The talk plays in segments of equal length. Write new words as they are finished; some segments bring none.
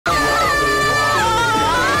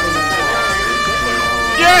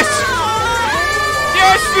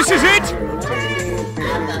This is it!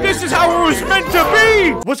 This is how it was meant to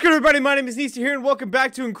be! What's good, everybody? My name is Neesterhere, and welcome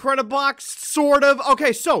back to Incredibox, sort of.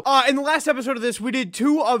 Okay, so, in the last episode of this, we did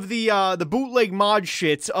 2 of the bootleg mod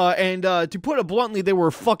shits, and to put it bluntly, they were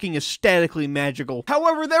fucking ecstatically magical.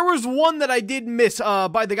 However, there was one that I did miss,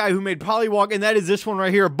 by the guy who made Polywalk, and that is this one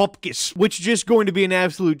right here, Bupkis, which is just going to be an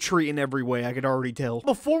absolute treat in every way, I could already tell.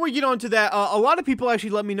 Before we get on to that, a lot of people actually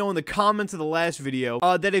let me know in the comments of the last video,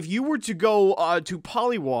 that if you were to go, to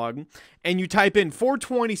Polywalk, and you type in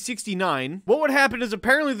 42069, what would happen is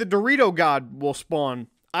apparently the Dorito God will spawn.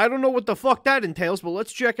 I don't know what the fuck that entails, but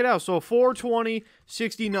let's check it out. So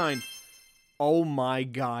 42069. Oh my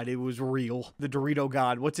god, it was real. The Dorito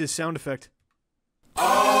God. What's his sound effect?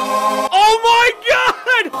 Oh my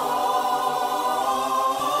god!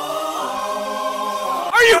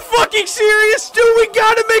 Are you fucking serious? Dude, we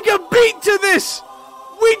gotta make a beat to this!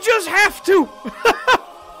 We just have to!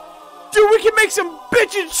 Dude, we can make some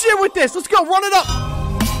bitchin' shit with this. Let's go, run it up.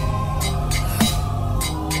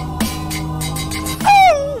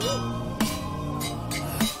 Oh!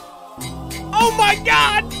 Oh my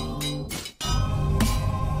god!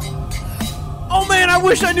 Oh man, I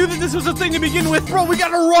wish I knew that this was a thing to begin with. Bro, we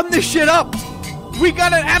gotta run this shit up. We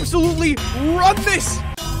gotta absolutely run this.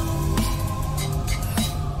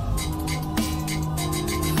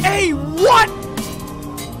 Hey, what?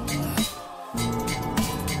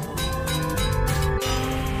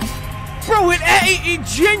 Bro, it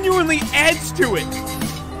genuinely adds to it.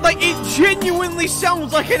 Like, it genuinely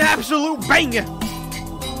sounds like an absolute banger.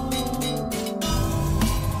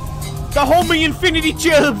 The homie Infinity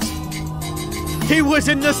Chubbs. He was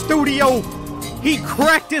in the studio. He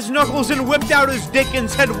cracked his knuckles and whipped out his dick and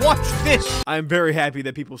said, "Watch this." I'm very happy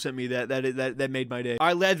that people sent me that. That made my day. All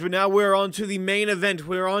right, lads, but now we're on to the main event.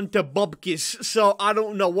 We're on to Bupkis. So I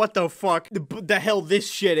don't know what the fuck the hell this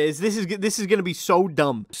shit is. This is gonna be so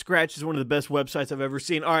dumb. Scratch is one of the best websites I've ever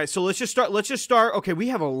seen. All right, so let's just start. Okay, we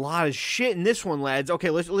have a lot of shit in this one, lads. Okay,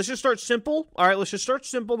 let's just start simple. All right, let's just start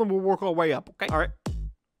simple, then we'll work our way up. Okay. All right.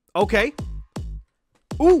 Okay.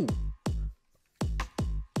 Ooh.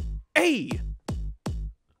 Hey.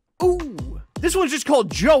 Ooh, this one's just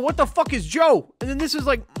called Joe. What the fuck is Joe? And then this is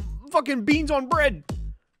like fucking beans on bread.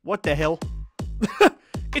 What the hell?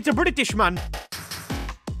 It's a British man.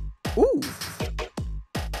 Ooh.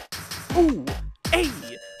 Ooh. Hey.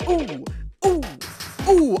 Ooh. Ooh.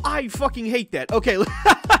 Ooh. I fucking hate that. Okay.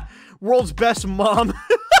 World's best mom.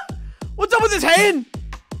 What's up with his hand?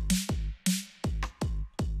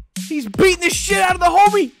 He's beating the shit out of the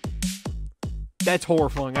homie. That's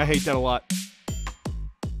horrifying. I hate that a lot.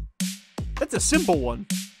 That's a simple one.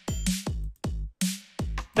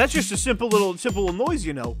 That's just a simple little noise,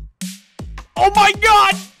 you know. Oh my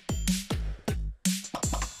god!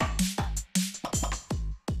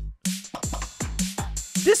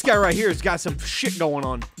 This guy right here has got some shit going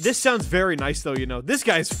on. This sounds very nice though, you know. This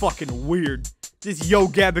guy's fucking weird. This yo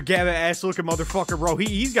gabba gabba ass looking motherfucker, bro.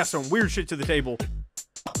 He's got some weird shit to the table.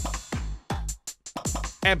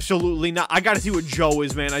 Absolutely not. I gotta see what Joe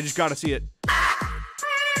is, man. I just gotta see it.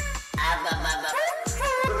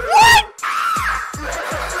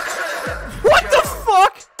 What the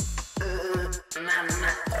fuck?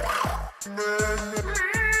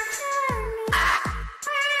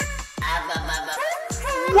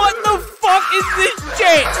 What the fuck is this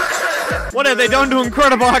shit? What have they done to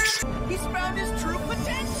Incredibox? He's found his true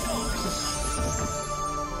potential.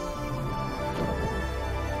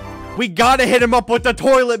 We gotta hit him up with the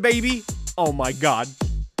toilet, baby. Oh my god.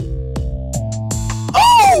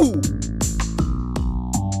 Oh!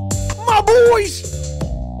 My boys!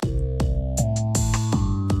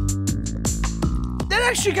 That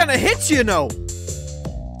actually kind of hits, you know.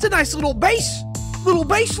 It's a nice little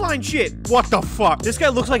baseline shit. What the fuck? This guy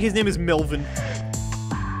looks like his name is Melvin.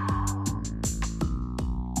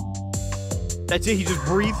 That's it, he just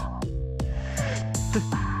breathes.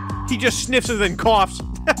 He just sniffs and then coughs.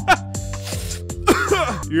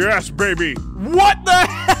 Yes, baby. What the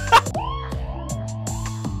hell?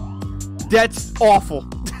 That's awful.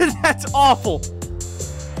 That's awful.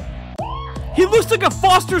 He looks like a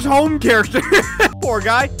Foster's Home character. Poor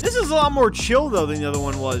guy. This is a lot more chill, though, than the other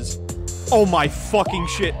one was. Oh, my fucking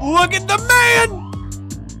shit. Look at the man!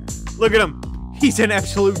 Look at him. He's an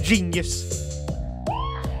absolute genius.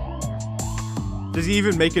 Does he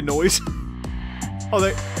even make a noise? Oh,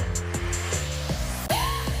 there.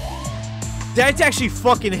 That's actually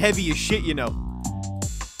fucking heavy as shit, you know.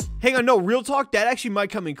 Hang on, no, real talk, that actually might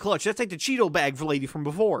come in clutch. That's like the Cheeto bag for lady from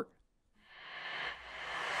before.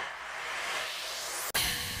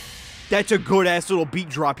 That's a good-ass little beat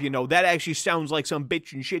drop, you know. That actually sounds like some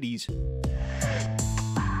bitch and shitties.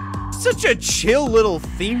 such a chill little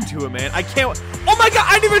theme to it, man. I can't. Oh my god,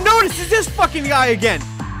 I didn't even notice. It's this fucking guy again.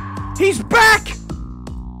 He's back.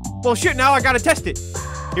 Well, shit, now I gotta test it.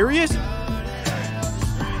 Here he is.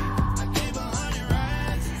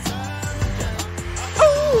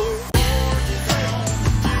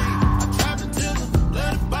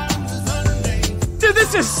 Dude,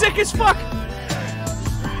 this is sick as fuck.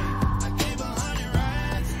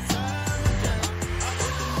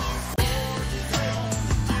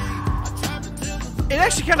 It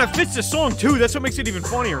actually kind of fits the song too. That's what makes it even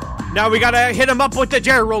funnier. Now we gotta hit him up with the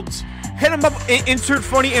Geralds. Hit him up, insert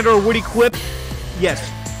funny and or witty quip. Yes.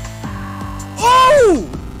 Oh!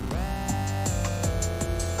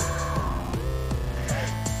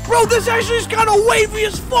 Bro, this actually is kind of wavy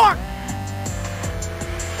as fuck.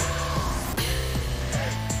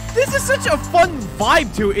 This is such a fun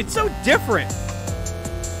vibe to it. It's so different.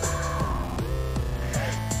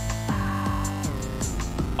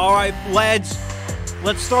 All right, lads.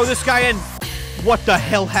 Let's throw this guy in. What the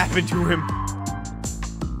hell happened to him?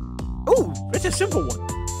 Ooh, it's a simple one.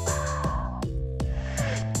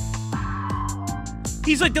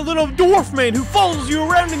 He's like the little dwarf man who follows you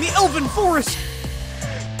around in the elven forest.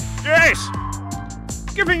 Yes!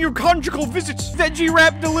 Giving you conjugal visits, veggie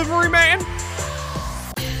wrap delivery man.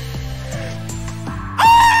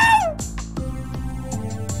 Oh!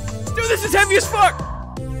 Dude, this is heavy as fuck.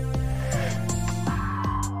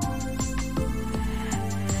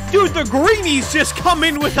 Dude, the greenies just come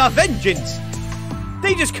in with a vengeance.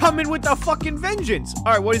 They just come in with a fucking vengeance.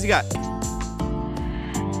 All right, what does he got?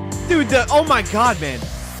 Dude, oh my god, man.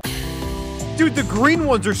 Dude, the green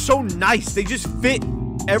ones are so nice. They just fit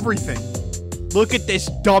everything. Look at this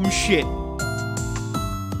dumb shit.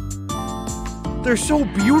 They're so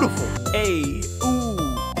beautiful. Hey, ooh,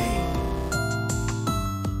 hey.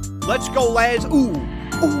 Let's go, lads. Ooh,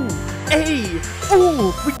 ooh, hey,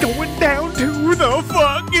 ooh. We going down to the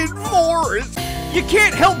fucking forest. You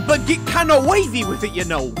can't help but get kind of wavy with it, you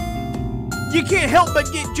know. You can't help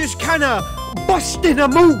but get just kind of busting a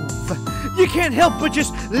move. You can't help but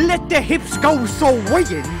just let the hips go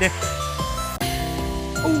swaying.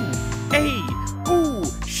 Ooh, hey, ooh,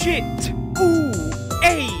 shit, ooh,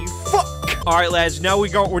 hey, fuck. All right, lads,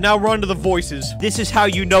 we're now running to the voices. This is how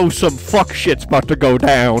you know some fuck shit's about to go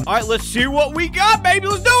down. All right, let's see what we got, baby.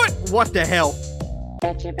 Let's do it. What the hell?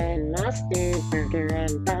 Ketchup and mustard, burger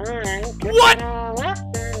and bun. What?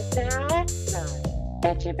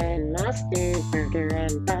 Ketchup and mustard, burger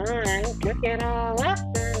and bun. Cook it all up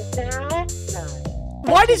until it's done.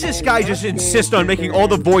 Why does this guy just insist on making all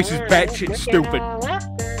the voices batshit stupid?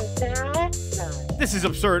 This is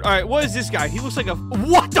absurd. All right, what is this guy? He looks like a...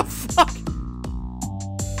 What the fuck?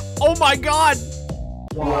 Oh my god.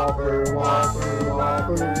 Whopper, Whopper,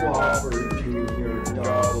 Whopper, Whopper, Junior,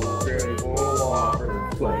 Double, Triple Whopper,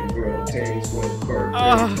 flavor, taste with burger,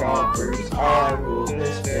 Whoppers, I will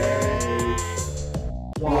this day.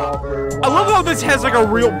 Whopper, I love how this has like a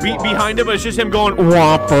real beat behind it, but it's just him going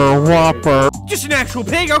Whopper, Whopper. Just an actual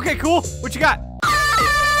pig. Okay, cool. What you got?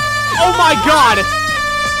 Oh my god.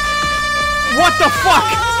 What the fuck?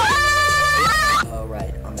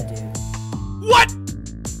 Alright, I'm a dude. What?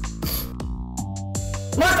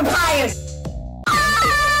 Markiplier!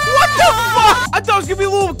 What the fuck? I thought it was gonna be a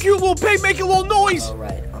little cute little pig making a little noise.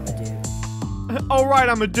 Alright, I'm a dude. Alright,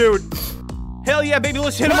 I'm a dude. Hell yeah, baby,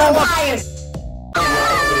 let's hit him all up.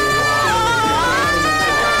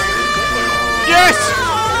 Yes!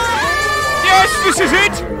 Yes, this is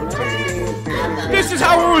it! This is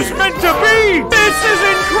how it was meant to be! This is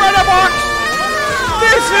Incredibox!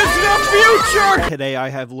 This is the future! Today I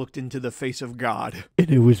have looked into the face of God,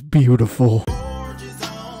 and it was beautiful.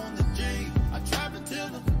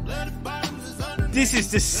 This is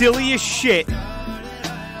the silliest shit.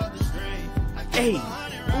 Hey,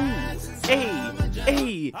 ooh, hey,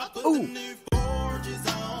 hey, ooh.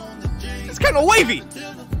 It's kind of wavy.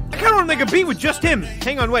 I kind of want to make a beat with just him.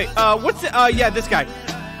 Hang on, wait. What's the, yeah, this guy.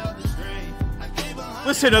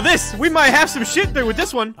 Listen to this. We might have some shit there with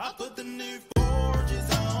this one.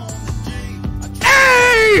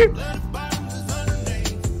 Hey!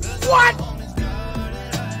 What?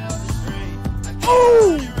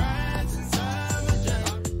 Ooh!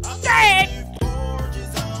 Dang!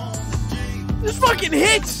 This fucking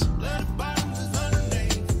hits!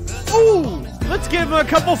 Ooh! Let's give him a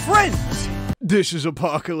couple friends. This is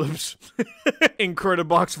Apocalypse.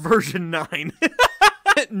 Incredibox version 9.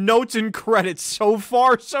 Notes and credits. So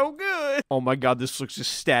far, so good. Oh my god, this looks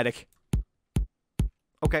ecstatic.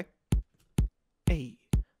 Okay. Hey.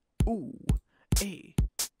 Ooh. Hey.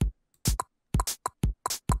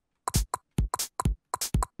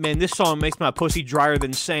 Man, this song makes my pussy drier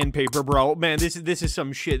than sandpaper, bro. Man, this is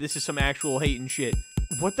some shit. This is some actual hating shit.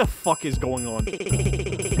 What the fuck is going on?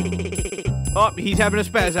 Oh, he's having a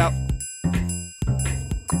spaz out.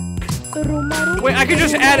 Wait, I can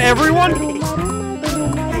just add everyone?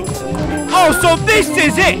 Oh, so this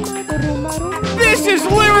is it! This is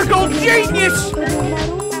lyrical genius!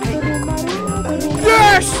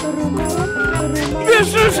 Yes!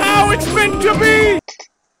 This is how it's meant to be!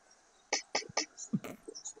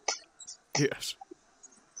 Yes.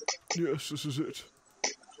 Yes, this is it.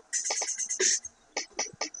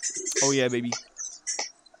 Oh yeah, baby.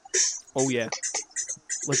 Oh yeah.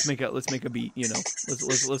 Let's make a beat, you know.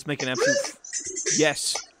 Let's make an absolute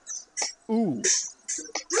yes. Ooh.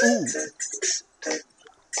 Ooh.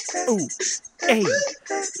 Ooh. Ay.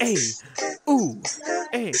 Ay. Ooh.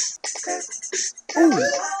 Ay. Ooh.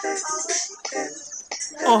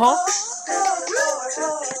 Uh-huh.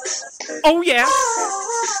 Oh yeah.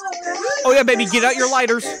 Oh yeah, baby, get out your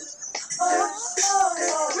lighters.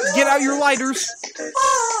 Get out your lighters.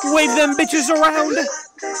 Wave them bitches around.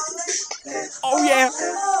 Oh yeah.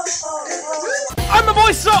 I'm the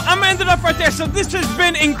voice, so I'm ended up right there. So this has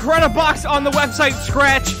been Incredibox on the website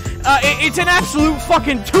Scratch. It's an absolute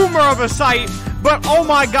fucking tumor of a site, but oh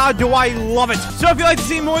my god, do I love it. So if you'd like to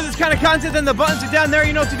see more of this kind of content, then the buttons are down there.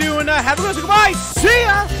 You know what to do, and have a good one. Goodbye. See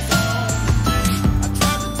ya.